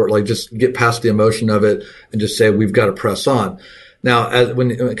move forward, like just get past the emotion of it and just say, we've got to press on. Now,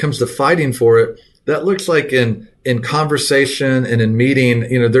 when it comes to fighting for it, that looks like in conversation and in meeting,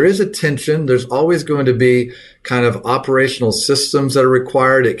 there is a tension. There's always going to be kind of operational systems that are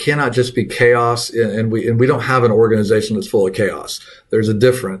required. It cannot just be chaos, and we don't have an organization that's full of chaos. There's a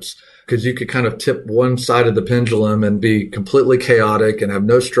difference, because you could kind of tip one side of the pendulum and be completely chaotic and have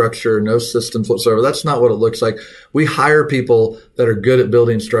no structure, no systems whatsoever. That's not what it looks like. We hire people that are good at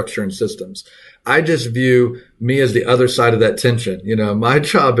building structure and systems. I just view me as the other side of that tension. My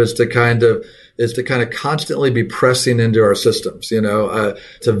job is to kind of constantly be pressing into our systems, to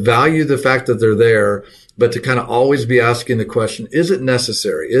value the fact that they're there, but to kind of always be asking the question, is it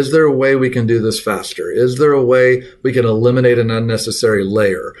necessary? Is there a way we can do this faster? Is there a way we can eliminate an unnecessary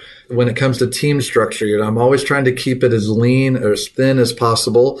layer? When it comes to team structure, I'm always trying to keep it as lean or as thin as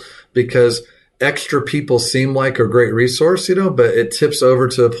possible, because extra people seem like a great resource, but it tips over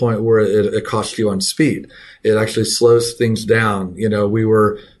to a point where it costs you on speed. It actually slows things down. We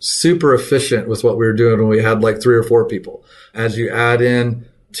were super efficient with what we were doing when we had like 3 or 4 people. As you add in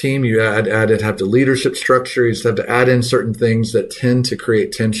team, you have the leadership structure. You just have to add in certain things that tend to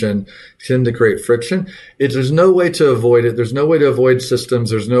create tension, tend to create friction. There's no way to avoid it. There's no way to avoid systems.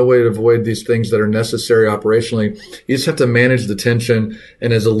 There's no way to avoid these things that are necessary operationally. You just have to manage the tension.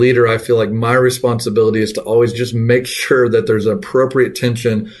 And as a leader, I feel like my responsibility is to always just make sure that there's an appropriate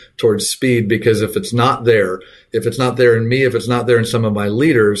tension towards speed, because if it's not there in me, if it's not there in some of my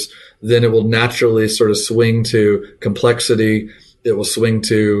leaders, then it will naturally sort of swing to complexity. It will swing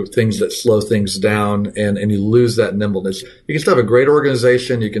to things that slow things down, and you lose that nimbleness. You can still have a great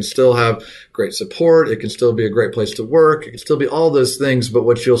organization. You can still have great support. It can still be a great place to work. It can still be all those things. But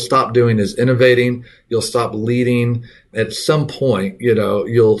what you'll stop doing is innovating. You'll stop leading. At some point,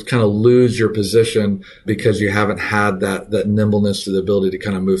 you'll kind of lose your position because you haven't had that nimbleness to the ability to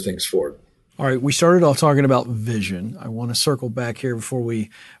kind of move things forward. All right, we started off talking about vision. I want to circle back here before we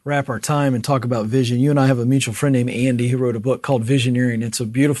wrap our time and talk about vision. You and I have a mutual friend named Andy who wrote a book called Visioneering. It's a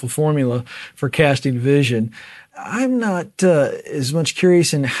beautiful formula for casting vision. I'm not as much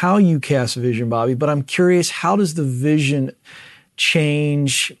curious in how you cast vision, Bobby, but I'm curious, how does the vision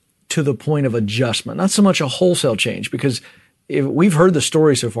change to the point of adjustment? Not so much a wholesale change, because we've heard the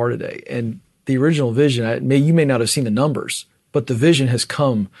story so far today, and the original vision, you may not have seen the numbers, but the vision has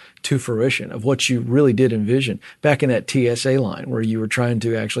come to fruition of what you really did envision back in that TSA line where you were trying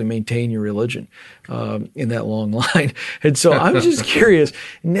to actually maintain your religion in that long line. And so I'm just curious,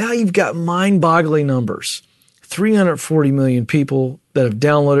 now you've got mind-boggling numbers, 340 million people that have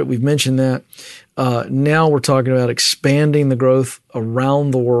downloaded. We've mentioned that. Now we're talking about expanding the growth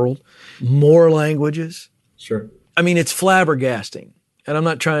around the world, more languages. Sure. I mean, it's flabbergasting. And I'm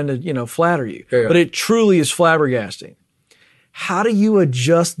not trying to, flatter you, but it truly is flabbergasting. How do you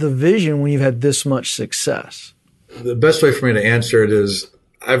adjust the vision when you've had this much success? The best way for me to answer it is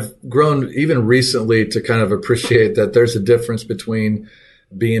I've grown even recently to kind of appreciate that there's a difference between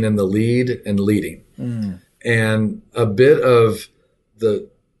being in the lead and leading. And a bit of the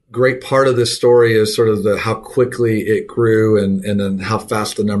great part of this story is sort of how quickly it grew and then how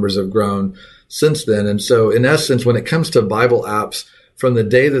fast the numbers have grown since then. And so in essence, when it comes to Bible apps, from the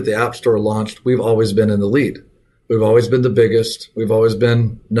day that the App Store launched, we've always been in the lead. We've always been the biggest. We've always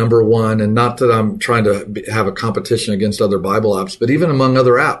been number one. And not that I'm trying to have a competition against other Bible apps, but even among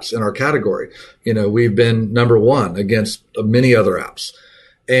other apps in our category, we've been number one against many other apps.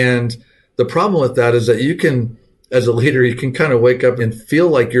 And the problem with that is that you can, as a leader, you can kind of wake up and feel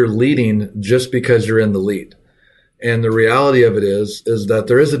like you're leading just because you're in the lead. And the reality of it is that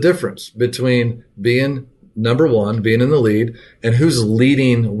there is a difference between being number one, being in the lead, and who's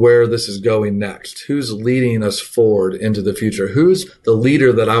leading where this is going next. Who's leading us forward into the future? Who's the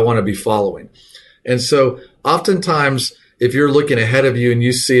leader that I want to be following? And so oftentimes, if you're looking ahead of you and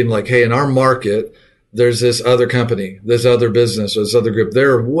you see like, hey, in our market, there's this other company, this other business, or this other group,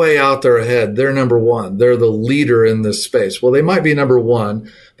 they're way out there ahead. They're number one. They're the leader in this space. Well, they might be number one,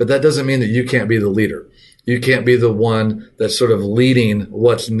 but that doesn't mean that you can't be the leader. You can't be the one that's sort of leading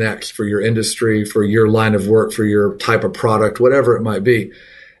what's next for your industry, for your line of work, for your type of product, whatever it might be.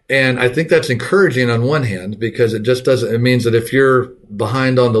 And I think that's encouraging on one hand, because it means that if you're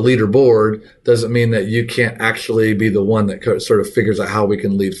behind on the leaderboard, doesn't mean that you can't actually be the one that sort of figures out how we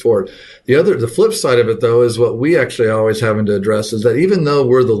can lead forward. The flip side of it, though, is what we actually are always having to address is that even though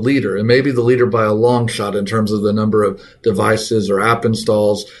we're the leader, and maybe the leader by a long shot in terms of the number of devices or app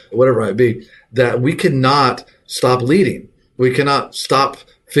installs, whatever it might be, that we cannot stop leading. We cannot stop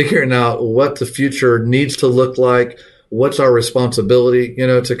figuring out what the future needs to look like. What's our responsibility,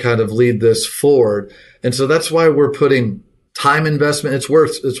 to kind of lead this forward? And so that's why we're putting time investment. It's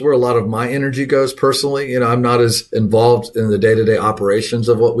where a lot of my energy goes personally. I'm not as involved in the day-to-day operations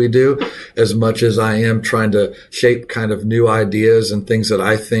of what we do as much as I am trying to shape kind of new ideas and things that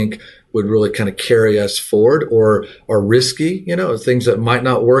I think would really kind of carry us forward or are risky, things that might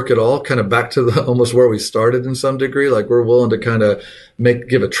not work at all, kind of back to almost where we started in some degree. Like we're willing to kind of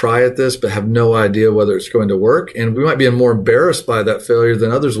give a try at this, but have no idea whether it's going to work. And we might be more embarrassed by that failure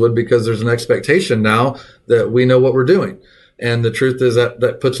than others would, because there's an expectation now that we know what we're doing. And the truth is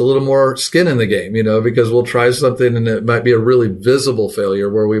that puts a little more skin in the game, because we'll try something and it might be a really visible failure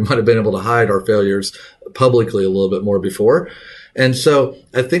where we might have been able to hide our failures publicly a little bit more before. And so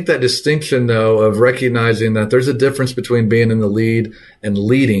I think that distinction, though, of recognizing that there's a difference between being in the lead and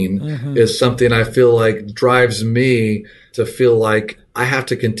leading is something I feel like drives me to feel like I have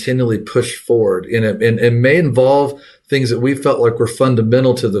to continually push forward in it. And it may involve things that we felt like were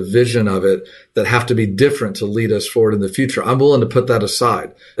fundamental to the vision of it that have to be different to lead us forward in the future. I'm willing to put that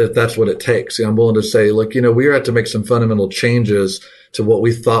aside if that's what it takes. I'm willing to say, look, we have to make some fundamental changes to what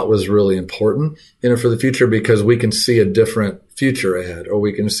we thought was really important, for the future, because we can see a different future ahead, or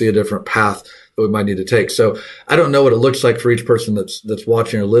we can see a different path that we might need to take. So I don't know what it looks like for each person that's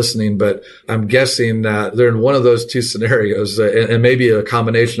watching or listening, but I'm guessing that they're in one of those two scenarios, and maybe a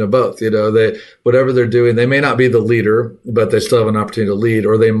combination of both. Whatever they're doing, they may not be the leader, but they still have an opportunity to lead,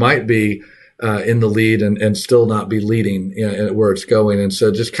 or they might be in the lead and still not be leading where it's going. And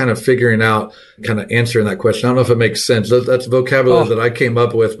so just kind of figuring out, kind of answering that question. I don't know if it makes sense. That's vocabulary that I came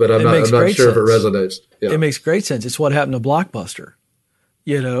up with, but I'm not sure if it resonates. Yeah. It makes great sense. It's what happened to Blockbuster,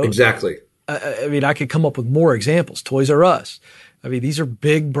 Exactly. I could come up with more examples. Toys R Us. These are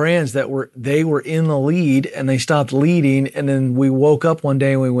big brands that were in the lead and they stopped leading. And then we woke up one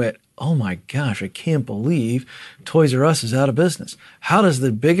day and we went, oh my gosh, I can't believe Toys R Us is out of business. How does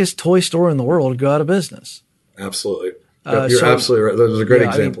the biggest toy store in the world go out of business? Absolutely. You're absolutely right. Those are great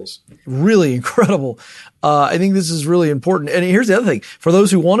examples. Really incredible. I think this is really important. And here's the other thing. For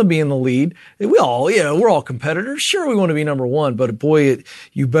those who want to be in the lead, we're all competitors. Sure, we want to be number one, but boy,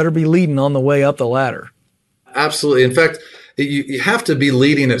 you better be leading on the way up the ladder. Absolutely. In fact, you have to be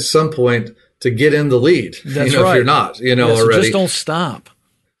leading at some point to get in the lead. That's right. If you're not, so already. Just don't stop.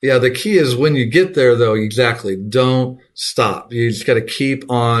 Yeah, the key is when you get there, though, exactly, don't stop. You just got to keep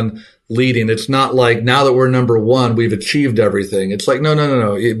on leading. It's not like now that we're number one, we've achieved everything. It's like, no.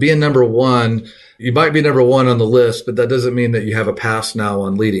 Being number one, you might be number one on the list, but that doesn't mean that you have a pass now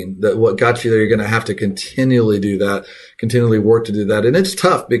on leading. That what got you there, you're going to have to continually do that, continually work to do that. And it's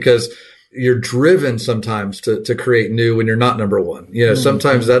tough because you're driven sometimes to create new when you're not number one.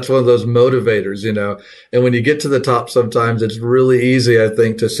 Sometimes that's one of those motivators, and when you get to the top, sometimes it's really easy, I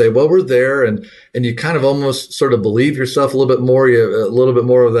think, to say, well, we're there. And you kind of almost sort of believe yourself a little bit more. You have a little bit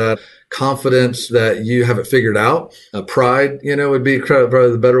more of that confidence that you have it figured out. Pride, would be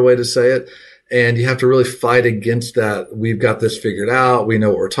probably the better way to say it. And you have to really fight against that. We've got this figured out. We know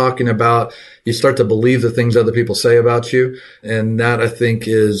what we're talking about. You start to believe the things other people say about you. And that, I think,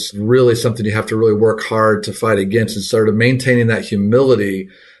 is really something you have to really work hard to fight against, and sort of maintaining that humility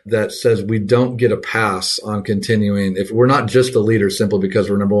that says we don't get a pass on continuing. If we're not just a leader simply because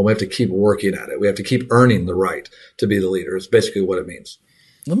we're number one, we have to keep working at it. We have to keep earning the right to be the leader. It's basically what it means.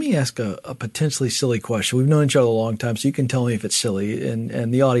 Let me ask a potentially silly question. We've known each other a long time, so you can tell me if it's silly,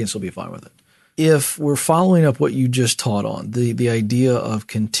 and the audience will be fine with it. If we're following up what you just taught on, the idea of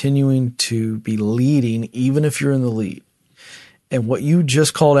continuing to be leading, even if you're in the lead, and what you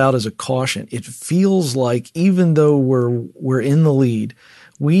just called out as a caution, it feels like even though we're in the lead,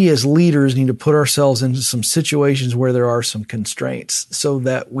 we as leaders need to put ourselves into some situations where there are some constraints so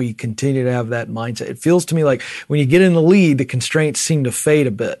that we continue to have that mindset. It feels to me like when you get in the lead, the constraints seem to fade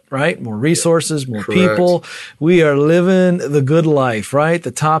a bit, right? More resources, more people. We are living the good life, right? The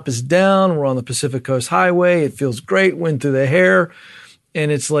top is down. We're on the Pacific Coast Highway. It feels great. Wind through the hair.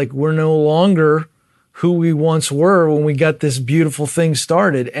 And it's like we're no longer who we once were when we got this beautiful thing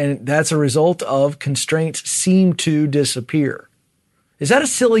started. And that's a result of constraints seem to disappear. Is that a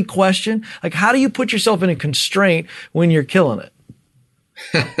silly question? Like, how do you put yourself in a constraint when you're killing it?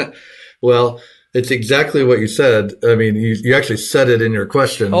 Well, it's exactly what you said. I mean, you actually said it in your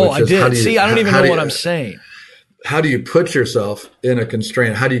question. Oh, which I is, did. See, I don't even know what I'm saying. How do you put yourself in a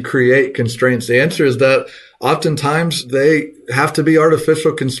constraint? How do you create constraints? The answer is that oftentimes they have to be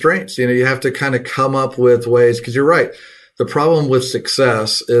artificial constraints. You have to kind of come up with ways, because you're right. The problem with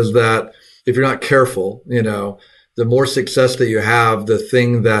success is that if you're not careful, the more success that you have, the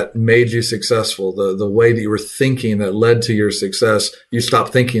thing that made you successful, the way that you were thinking that led to your success, you stop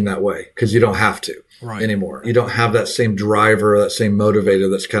thinking that way because you don't have to anymore. You don't have that same driver, that same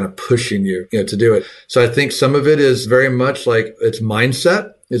motivator that's kind of pushing you, to do it. So I think some of it is very much like it's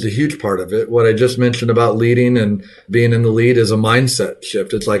mindset is a huge part of it. What I just mentioned about leading and being in the lead is a mindset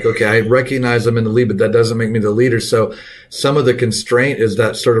shift. It's like, okay, I recognize I'm in the lead, but that doesn't make me the leader. So some of the constraint is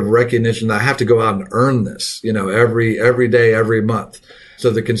that sort of recognition that I have to go out and earn this, every day, every month.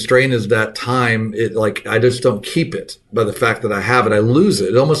 So the constraint is that time. I just don't keep it by the fact that I have it. I lose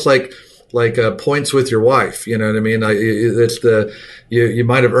it. Almost like points with your wife. You know what I mean? You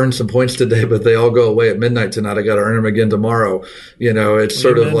might have earned some points today, but they all go away at midnight tonight. I got to earn them again tomorrow. It's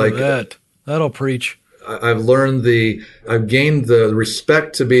sort of like that. That'll preach. I've gained the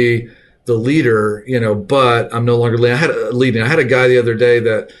respect to be the leader, but I'm no longer leading. I had a guy the other day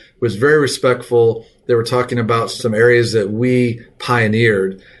that was very respectful. They were talking about some areas that we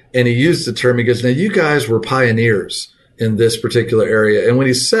pioneered, and he used the term. He goes, "Now you guys were pioneers in this particular area." And when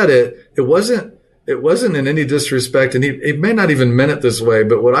he said it, it wasn't in any disrespect, and he may not even meant it this way,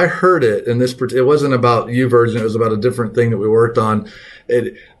 but what I heard it it wasn't about YouVersion, it was about a different thing that we worked on.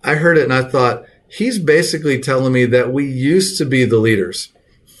 I heard it and I thought, he's basically telling me that we used to be the leaders,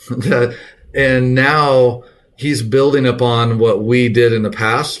 and now he's building upon what we did in the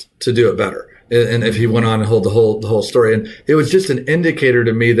past to do it better. And if he went on and hold the whole story, and it was just an indicator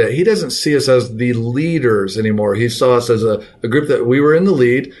to me that he doesn't see us as the leaders anymore. He saw us as a group that we were in the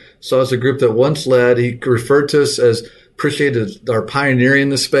lead, saw us as a group that once led. He referred to us as appreciated our pioneering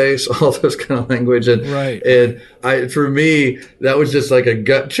the space, all those kind of language. And, right. And for me, that was just like a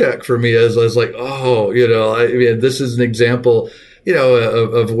gut check for me as I was like, oh, this is an example,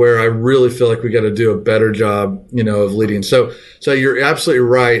 of where I really feel like we got to do a better job, of leading. So you're absolutely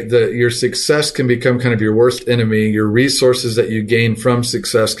right that your success can become kind of your worst enemy. Your resources that you gain from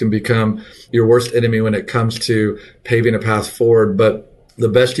success can become your worst enemy when it comes to paving a path forward. But the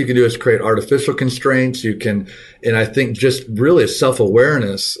best you can do is create artificial constraints. And I think just really a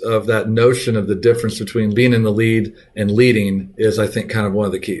self-awareness of that notion of the difference between being in the lead and leading is, I think, kind of one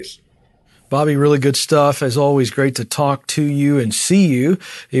of the keys. Bobby, really good stuff. As always, great to talk to you and see you,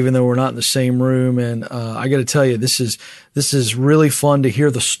 even though we're not in the same room. And I got to tell you, this is really fun to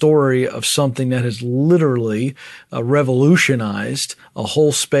hear the story of something that has literally revolutionized a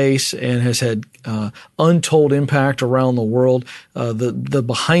whole space and has had untold impact around the world. The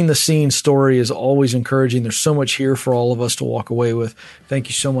behind the scenes story is always encouraging. There's so much here for all of us to walk away with. Thank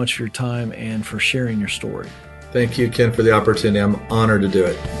you so much for your time and for sharing your story. Thank you, Ken, for the opportunity. I'm honored to do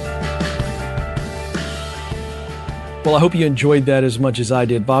it. Well, I hope you enjoyed that as much as I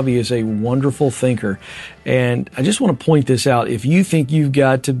did. Bobby is a wonderful thinker. And I just want to point this out. If you think you've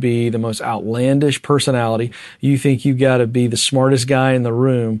got to be the most outlandish personality, you think you've got to be the smartest guy in the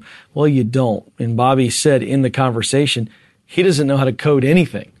room, well, you don't. And Bobby said in the conversation, he doesn't know how to code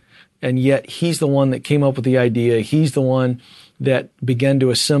anything. And yet he's the one that came up with the idea. He's the one that began to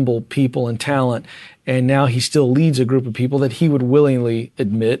assemble people and talent. And now he still leads a group of people that he would willingly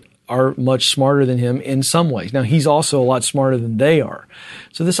admit are much smarter than him in some ways. Now, he's also a lot smarter than they are.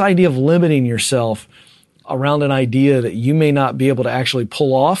 So this idea of limiting yourself around an idea that you may not be able to actually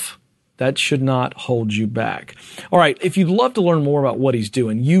pull off, that should not hold you back. All right, if you'd love to learn more about what he's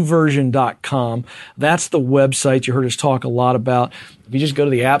doing, YouVersion.com, that's the website you heard us talk a lot about. If you just go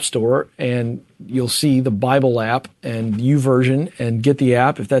to the App Store and you'll see the Bible app and YouVersion and get the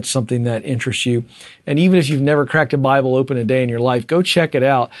app if that's something that interests you. And even if you've never cracked a Bible open a day in your life, go check it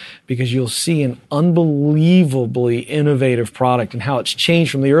out because you'll see an unbelievably innovative product and how it's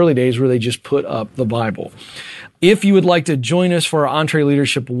changed from the early days where they just put up the Bible. If you would like to join us for our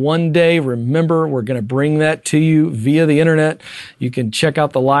EntreLeadership One Day, remember, we're going to bring that to you via the internet. You can check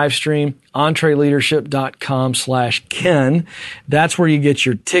out the live stream, EntreLeadership.com/Ken. That's where you get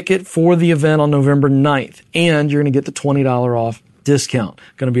your ticket for the event on November 9th. And you're going to get the $20 off discount.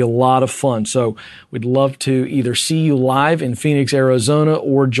 Going to be a lot of fun. So we'd love to either see you live in Phoenix, Arizona,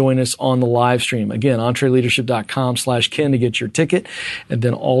 or join us on the live stream. Again, EntreLeadership.com/Ken to get your ticket, and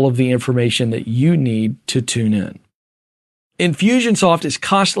then all of the information that you need to tune in. Infusionsoft is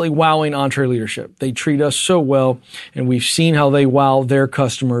constantly wowing EntreLeadership. They treat us so well, and we've seen how they wow their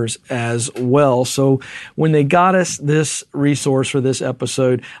customers as well. So when they got us this resource for this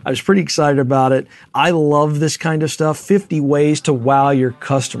episode, I was pretty excited about it. I love this kind of stuff, 50 ways to wow your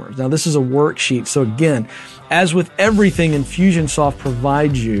customers. Now, this is a worksheet. So again, as with everything Infusionsoft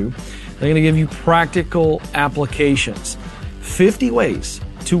provides you, they're going to give you practical applications. 50 ways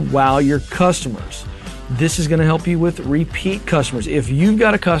to wow your customers. This is going to help you with repeat customers. If you've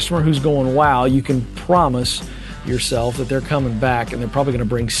got a customer who's going wow, you can promise yourself that they're coming back and they're probably going to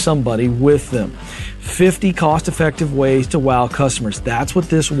bring somebody with them. 50 cost-effective ways to wow customers. That's what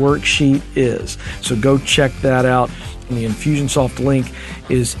this worksheet is. So go check that out. And the Infusionsoft link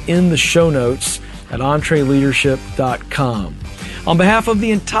is in the show notes at EntreLeadership.com. On behalf of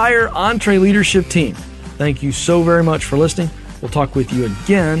the entire EntreLeadership team, thank you so very much for listening. We'll talk with you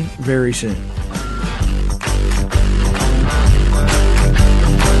again very soon.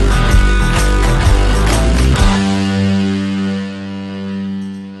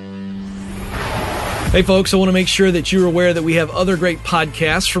 Hey folks, I want to make sure that you're aware that we have other great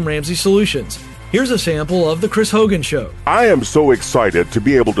podcasts from Ramsey Solutions. Here's a sample of The Chris Hogan Show. I am so excited to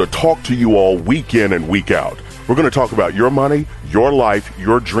be able to talk to you all week in and week out. We're going to talk about your money, your life,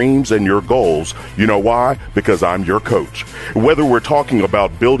 your dreams, and your goals. You know why? Because I'm your coach. Whether we're talking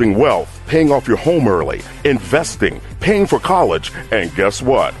about building wealth, paying off your home early, investing, paying for college, and guess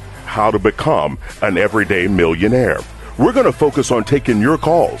what? How to become an everyday millionaire. We're going to focus on taking your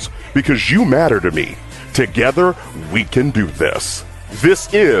calls because you matter to me. Together, we can do this.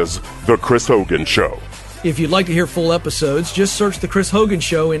 This is The Chris Hogan Show. If you'd like to hear full episodes, just search The Chris Hogan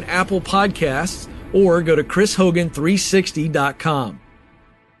Show in Apple Podcasts or go to chrishogan360.com.